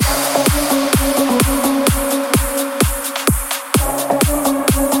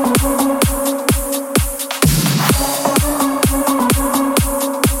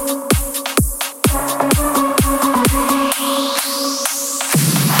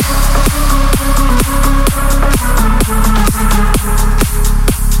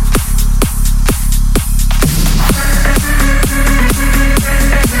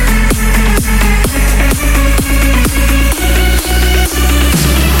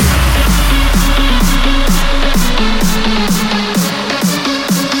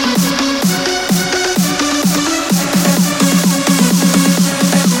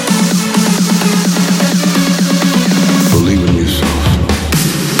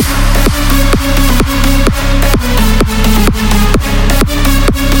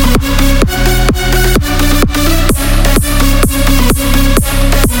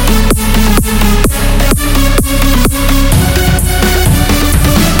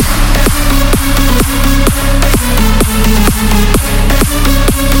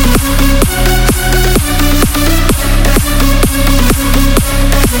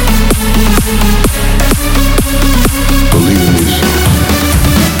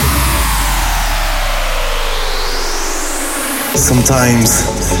Sometimes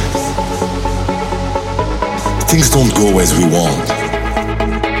things don't go as we want.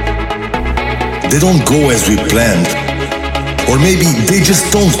 They don't go as we planned. Or maybe they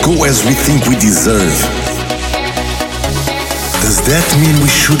just don't go as we think we deserve. Does that mean we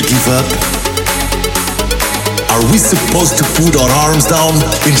should give up? Are we supposed to put our arms down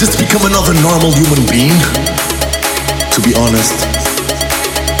and just become another normal human being? To be honest,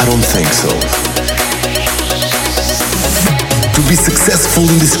 I don't think so. To be successful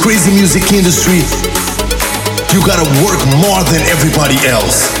in this crazy music industry, you gotta work more than everybody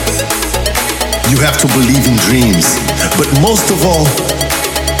else. You have to believe in dreams, but most of all,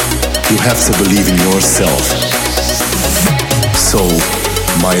 you have to believe in yourself. So,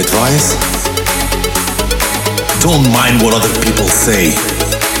 my advice? Don't mind what other people say.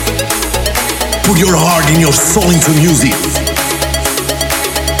 Put your heart and your soul into music.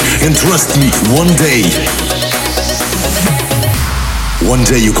 And trust me, one day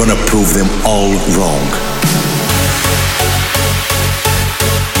you're gonna prove them all wrong.